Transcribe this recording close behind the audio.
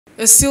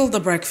It's still the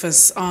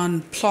breakfast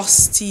on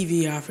Plus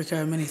TV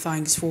Africa. Many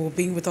thanks for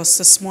being with us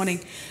this morning.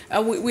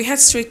 We head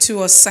straight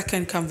to a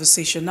second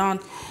conversation. Now,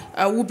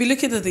 we'll be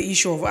looking at the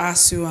issue of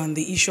ASUU and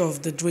the issue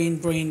of the drain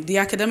brain. The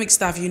academic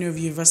staff union of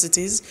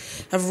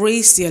universities have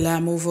raised the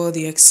alarm over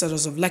the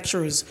exodus of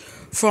lecturers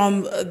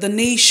from the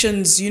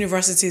nation's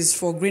universities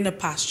for greener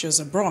pastures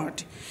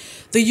abroad.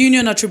 The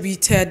union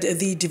attributed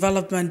the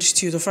development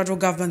to the federal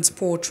government's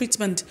poor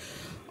treatment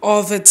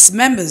of its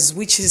members,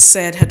 which is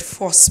said had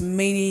forced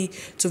many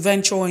to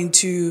venture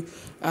into,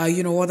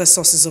 other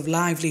sources of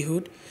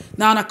livelihood.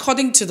 Now,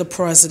 according to the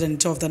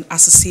president of the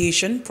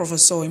association,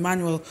 Professor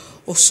Emmanuel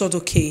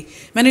Osodoke,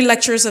 many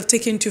lecturers have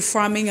taken to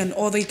farming and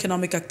other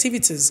economic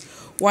activities,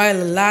 while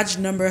a large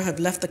number have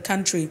left the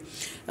country.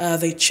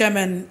 The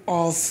chairman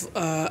of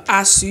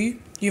ASUU,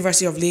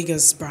 University of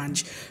Lagos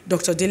branch,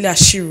 Dr. Dele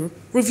Ashiru,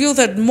 revealed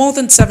that more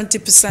than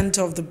 70%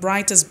 of the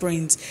brightest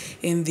brains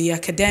in the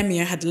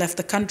academia had left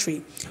the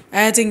country,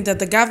 adding that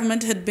the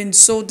government had been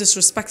so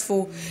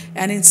disrespectful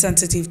and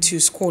insensitive to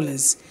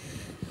scholars.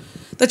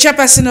 The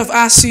chairperson of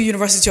ASUU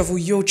University of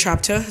Uyo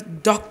chapter,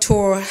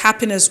 Dr.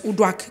 Happiness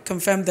Udwak,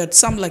 confirmed that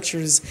some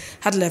lecturers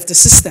had left the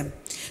system.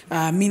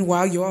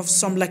 Meanwhile, you have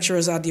some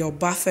lecturers at the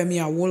Obafemi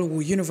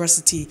Awolowo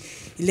University,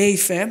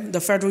 Ile-Ife,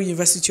 the Federal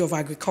University of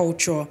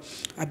Agriculture,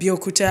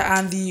 Abiola,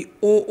 and the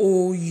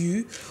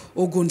OOU,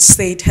 Ogun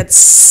State, had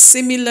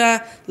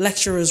similar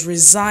lecturers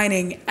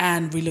resigning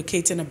and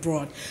relocating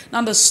abroad.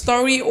 Now, the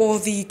story or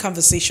the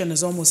conversation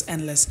is almost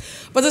endless.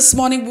 But this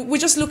morning, we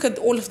just look at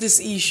all of these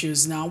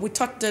issues now. We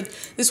thought that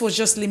this was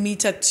just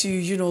limited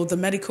to, the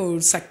medical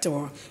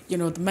sector,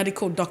 the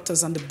medical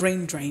doctors and the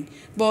brain drain.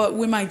 But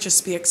we might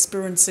just be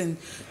experiencing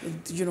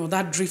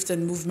that drift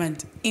and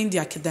movement in the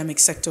academic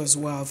sector as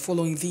well,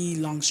 following the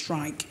long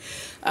strike.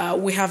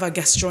 We have a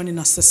guest joining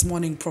us this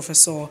morning,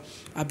 Professor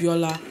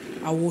Abiola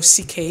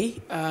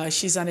Awosika.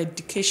 She's an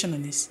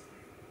educationalist.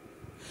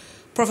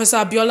 Professor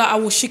Abiola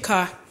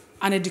Awosika,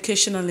 an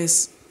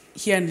educationalist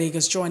here in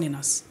Lagos, joining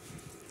us.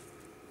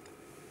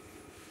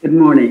 Good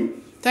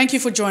morning. Thank you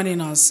for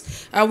joining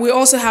us. We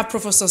also have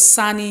Professor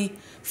Sani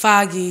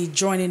Fage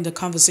joining the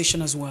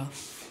conversation as well.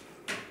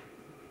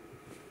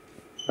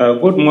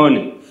 Good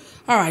morning.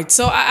 All right,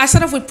 so I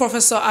start off with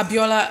Professor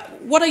Abiola.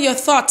 What are your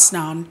thoughts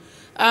now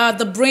on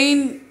the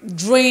brain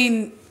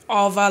drain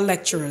of our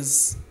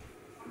lecturers?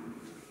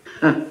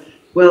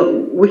 Well,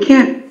 we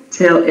can't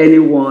tell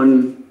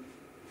anyone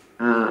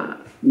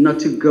not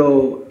to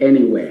go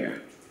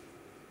anywhere.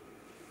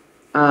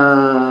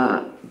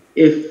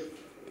 If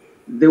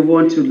they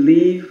want to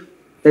leave,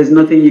 there's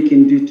nothing you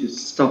can do to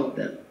stop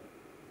them.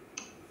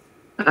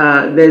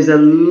 There's a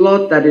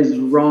lot that is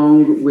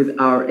wrong with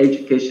our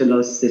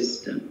educational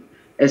system,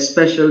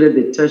 especially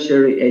the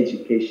tertiary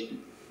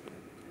education.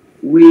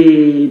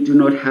 We do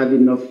not have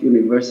enough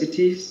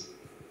universities.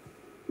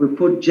 We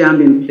put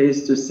JAM in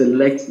place to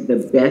select the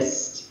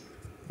best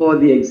for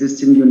the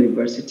existing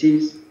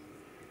universities.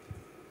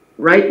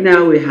 Right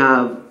now, we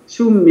have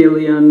 2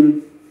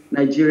 million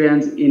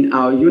Nigerians in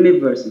our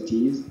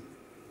universities,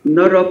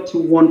 not up to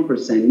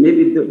 1%,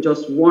 maybe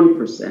just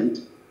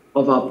 1%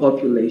 of our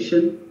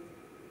population.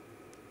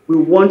 We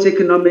want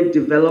economic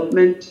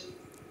development.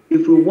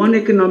 If we want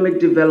economic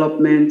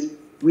development,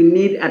 we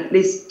need at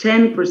least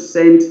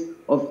 10%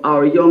 of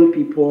our young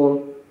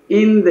people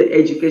in the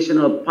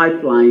educational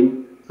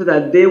pipeline so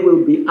that they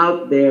will be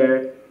out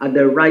there at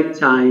the right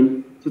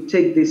time to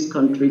take this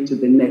country to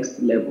the next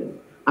level.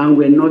 And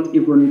we're not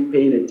even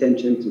paying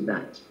attention to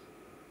that.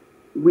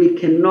 We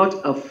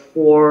cannot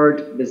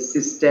afford the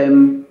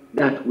system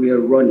that we are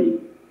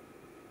running.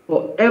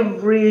 For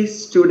every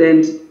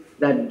student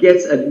that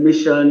gets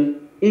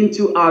admission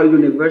into our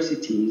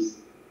universities,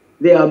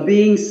 they are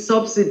being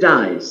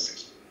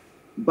subsidized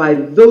by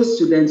those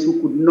students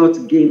who could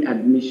not gain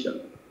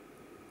admission.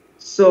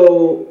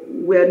 So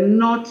we're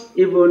not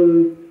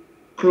even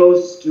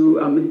close to,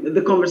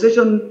 the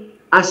conversation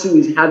ASUU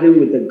is having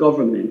with the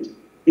government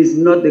is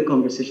not the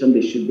conversation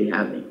they should be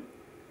having.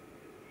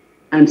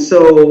 And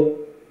so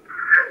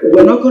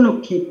we're not going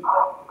to keep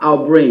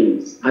our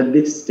brains at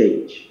this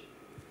stage.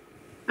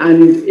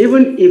 And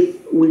even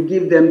if we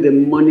give them the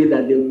money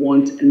that they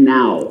want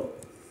now,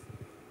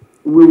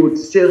 we would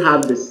still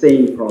have the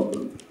same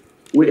problem.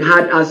 We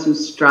had ASUU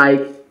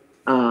strike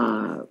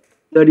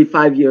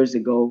 35 years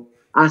ago,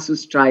 ASUU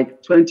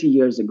strike 20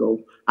 years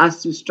ago,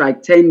 ASUU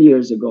strike 10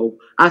 years ago,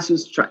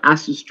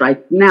 ASUU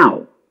strike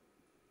now.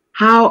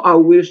 How are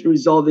we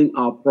resolving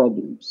our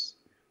problems?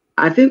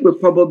 I think we're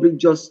probably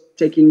just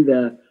taking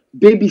the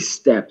baby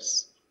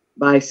steps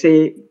by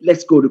saying,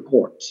 let's go to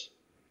court.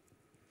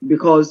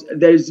 Because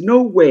there's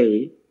no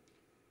way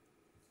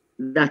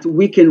that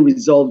we can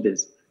resolve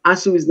this.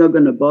 ASUU is not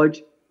going to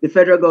budge. The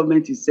federal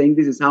government is saying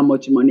this is how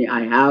much money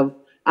I have.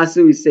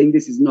 ASUU is saying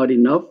this is not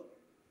enough.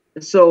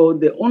 So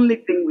the only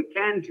thing we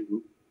can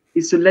do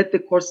is to let the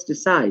courts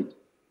decide.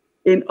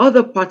 In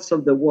other parts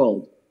of the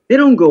world, they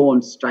don't go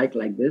on strike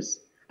like this,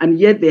 and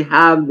yet they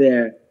have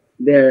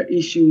their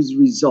issues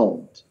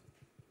resolved.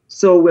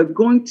 So we're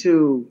going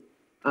to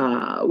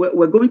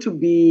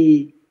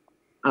be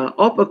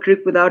up a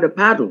creek without a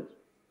paddle,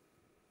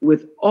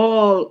 with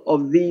all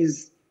of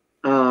these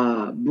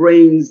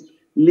brains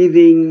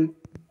leaving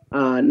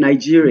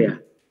Nigeria,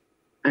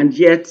 and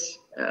yet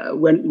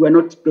we're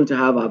not going to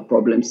have our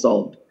problem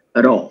solved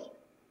at all.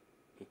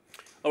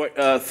 All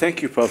right,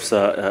 thank you,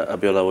 Professor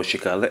Abiola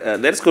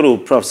Awosika. Let's go to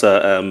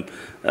Professor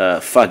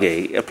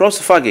Fage.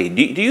 Professor Fage,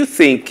 do you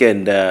think,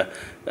 and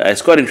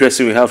it's quite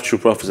interesting, we have two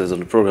professors on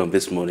the program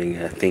this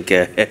morning. I think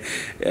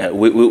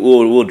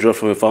we'll draw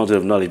from a fountain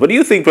of knowledge. But do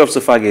you think,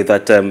 Professor Fage,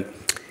 that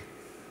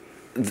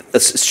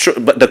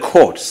the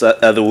courts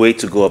are the way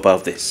to go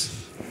about this?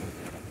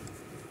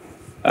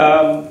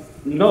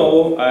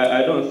 No,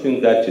 I don't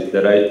think that is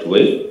the right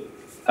way.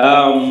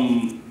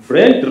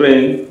 Brain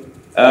drain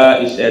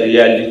is a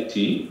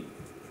reality,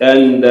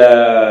 and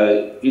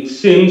it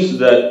seems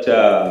that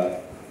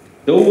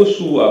those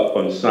who are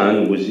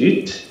concerned with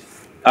it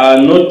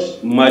are not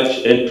much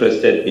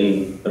interested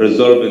in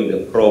resolving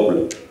the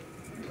problem.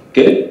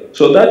 Okay,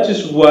 so that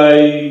is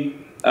why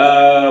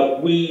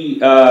we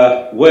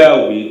are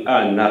where we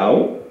are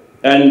now,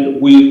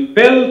 and we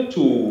fail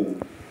to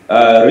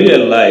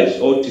realize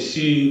or to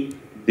see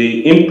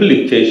the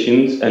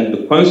implications and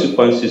the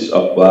consequences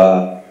of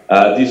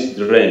this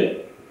drain.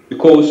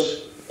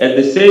 Because, as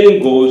the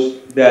saying goes,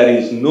 there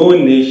is no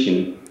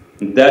nation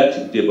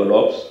that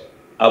develops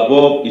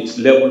above its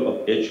level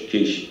of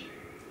education.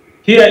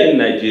 Here in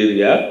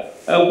Nigeria,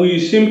 we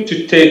seem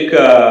to take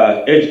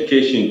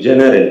education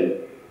generally,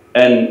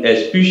 and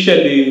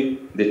especially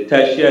the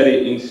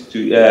tertiary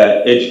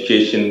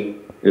education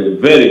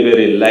very,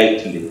 very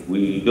lightly.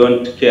 We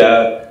don't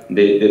care.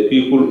 The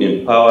people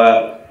in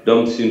power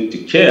don't seem to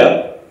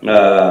care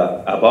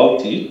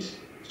about it.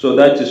 So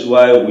that is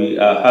why we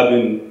are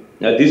having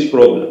this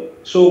problem.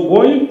 So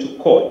going to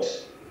court,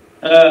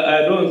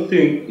 I don't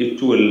think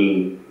it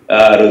will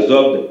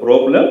resolve the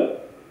problem.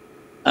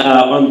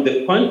 On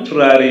the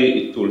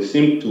contrary, it will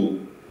seem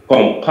to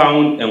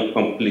compound and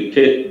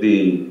complicate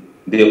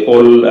the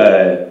whole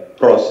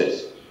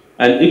process.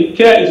 And if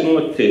care is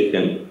not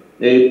taken,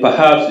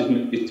 perhaps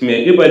it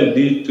may even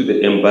lead to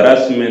the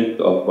embarrassment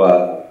of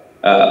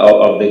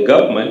the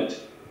government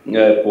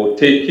for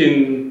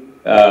taking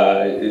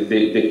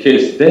the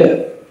case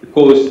there,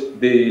 because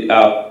they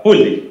are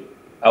fully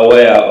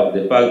aware of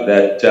the fact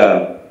that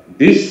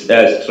this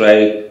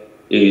strike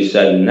is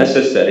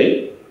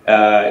necessary,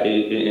 and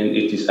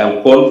it is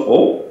uncalled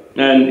for,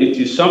 and it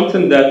is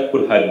something that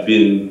could have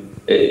been,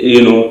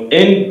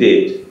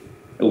 ended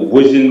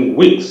within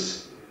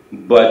weeks.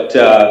 But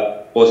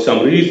for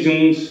some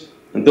reasons,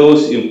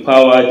 those in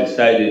power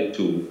decided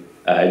to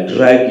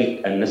drag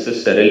it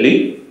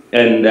unnecessarily,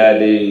 and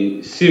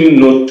they seem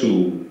not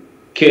to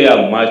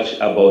care much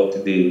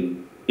about the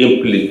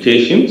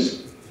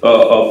implications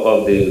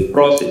of the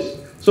process.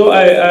 So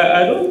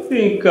I don't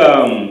think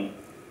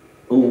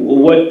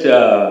what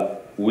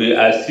we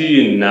are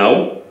seeing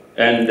now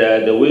and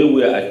the way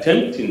we are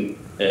attempting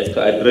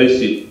to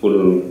address it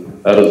will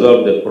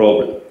resolve the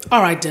problem.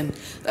 All right, then.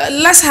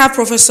 Let's have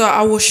Professor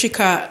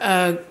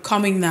Awosika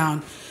coming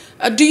now.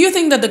 Do you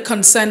think that the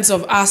concerns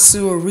of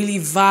ASUU are really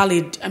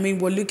valid? I mean,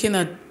 we're looking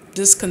at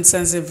this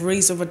concerns they've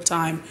raised over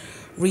time,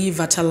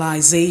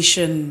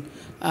 revitalization,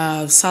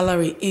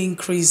 salary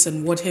increase,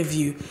 and what have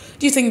you.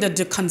 Do you think that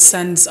the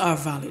concerns are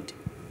valid?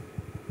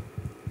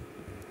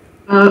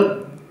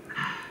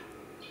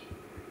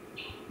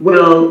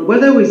 Well,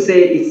 whether we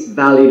say it's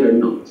valid or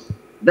not,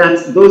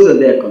 those are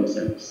their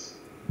concerns.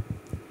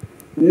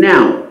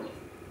 Now,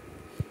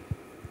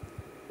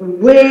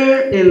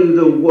 where in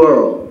the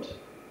world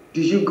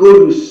do you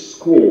go to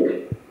school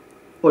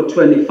for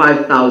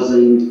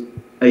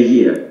 25,000 a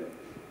year?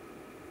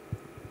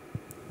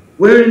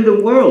 Where in the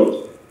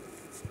world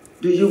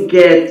do you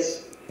get,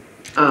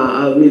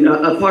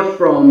 apart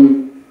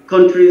from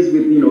countries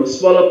with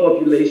smaller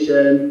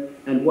population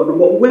and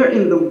whatnot, where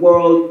in the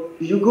world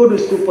do you go to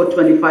school for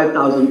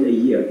 25,000 a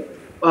year?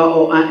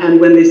 And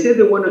when they say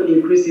they want to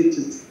increase it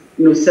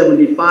to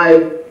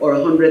 75 or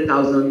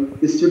 100,000,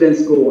 the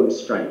students go on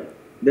strike.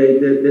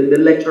 The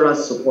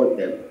lecturers support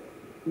them.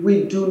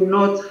 We do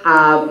not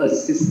have a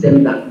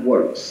system that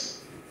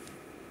works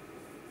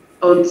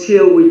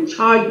until we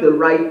charge the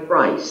right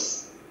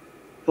price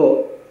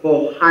for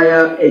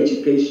higher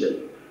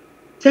education.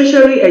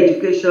 Tertiary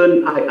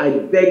education, I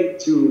beg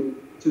to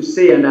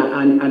say, and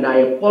I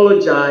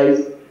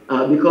apologize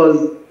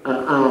because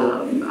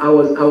I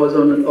was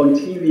on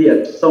TV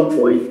at some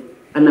point,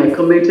 and I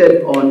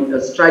commented on a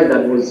strike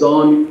that was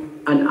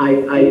on, and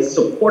I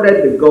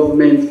supported the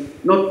government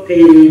not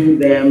paying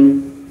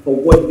them for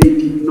what they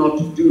did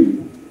not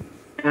do.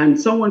 And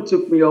someone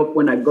took me up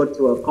when I got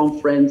to a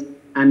conference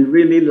and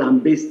really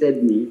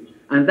lambasted me,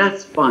 and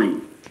that's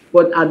fine.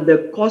 But at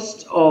the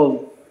cost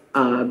of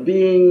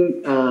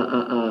being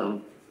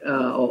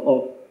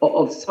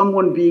of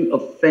someone being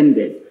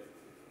offended,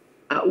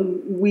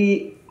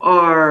 we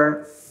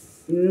are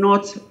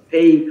not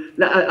paying.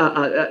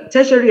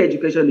 Tertiary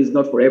education is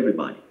not for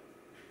everybody.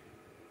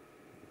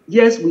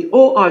 Yes, we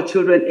owe our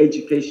children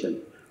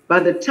education. By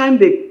the time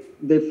they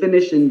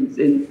finish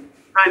in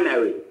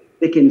primary,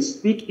 they can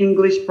speak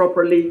English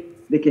properly,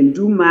 they can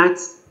do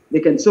maths,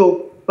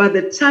 so by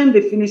the time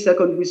they finish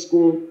secondary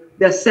school,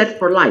 they're set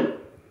for life.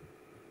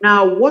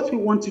 Now, what we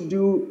want to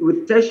do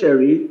with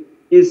tertiary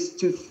is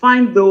to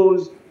find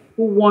those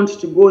who want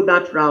to go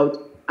that route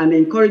and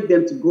encourage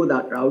them to go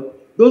that route.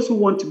 Those who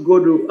want to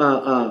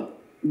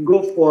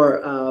go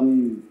for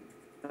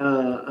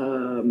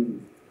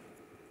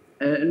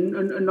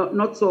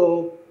not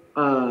so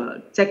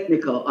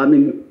technical. I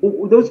mean,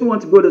 those who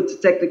want to go to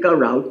technical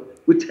route,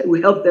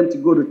 we help them to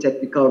go to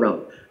technical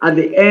route. At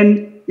the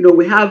end,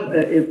 we have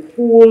a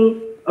full,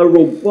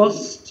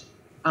 robust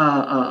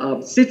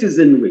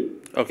citizenry.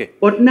 Okay.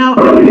 But now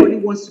everybody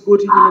wants to go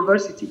to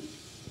university.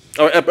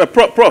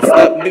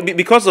 Prof,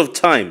 because of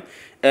time,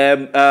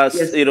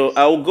 Yes.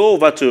 I'll go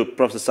over to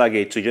Professor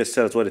Sage to just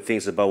tell us what he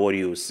thinks about what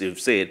you've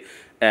said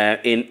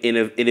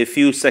in a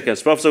few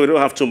seconds. Professor, we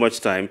don't have too much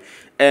time.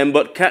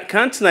 But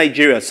can't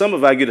Nigeria, some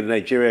have argued that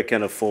Nigeria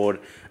can afford,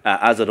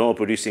 as an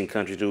oil-producing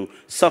country, to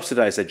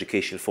subsidize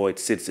education for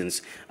its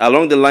citizens,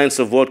 along the lines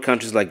of what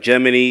countries like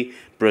Germany,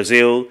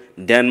 Brazil,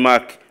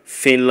 Denmark,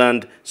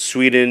 Finland,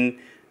 Sweden,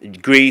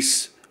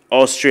 Greece,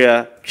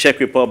 Austria, Czech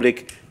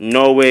Republic,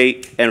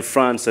 Norway, and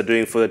France are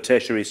doing for the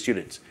tertiary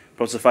students?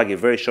 Professor Fage,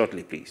 very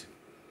shortly, please.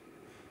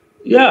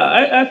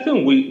 Yeah, I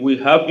think we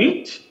have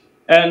it.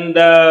 And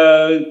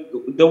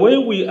the way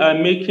we are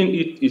making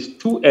it is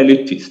too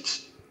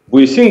elitist.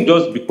 We think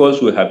just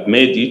because we have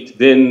made it,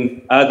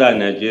 then other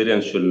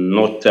Nigerians should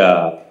not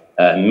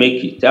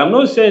make it. I'm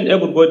not saying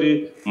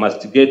everybody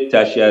must get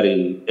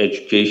tertiary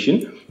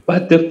education,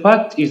 but the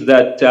fact is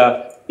that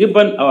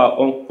even our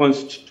own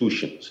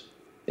constitutions,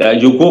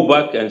 you go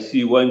back and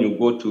see when you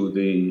go to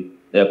the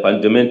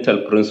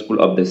fundamental principle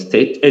of the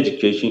state,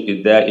 education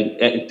is there.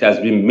 It has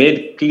been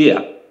made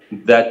clear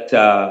that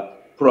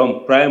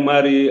from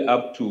primary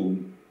up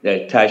to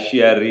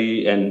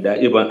tertiary and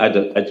even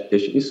adult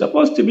education is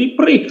supposed to be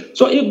free.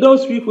 So if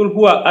those people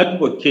who are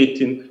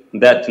advocating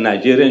that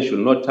Nigerians should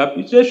not have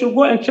it, they should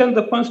go and change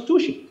the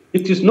constitution.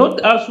 It is not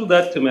ASUU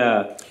that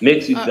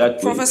makes it that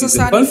way. Professor It is the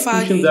Sani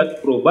constitution Fage.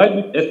 that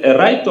provides a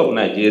right of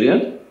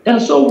Nigerians. And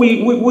so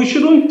we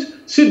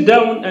shouldn't sit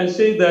down and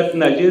say that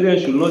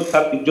Nigerians should not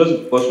have it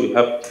just because we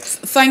have it.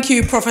 Thank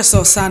you,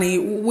 Professor Sani.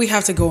 We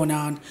have to go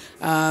now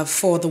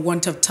for the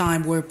want of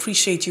time. We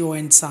appreciate your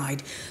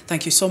insight.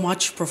 Thank you so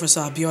much, Professor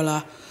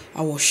Abiola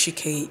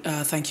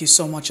Awosika. Thank you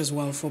so much as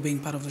well for being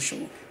part of the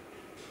show.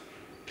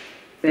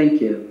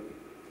 Thank you.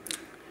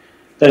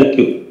 Thank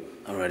you.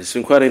 All right, it's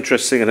been quite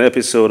interesting, an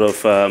episode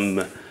of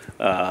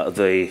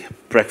the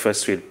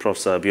Breakfast with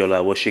Professor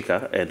Abiola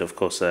Awosika and, of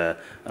course,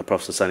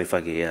 Professor Sani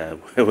Fage.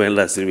 When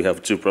last did we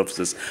have two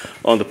professors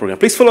on the program?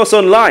 Please follow us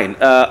online,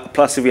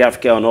 Plus TV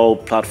Africa on all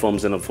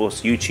platforms, and, of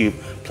course, YouTube,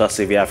 Plus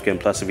TV Africa and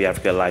Plus TV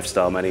Africa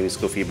Lifestyle. My name is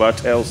Kofi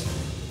Bartels.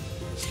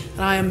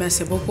 And I am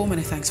Mercy Boko.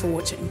 Many thanks for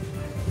watching.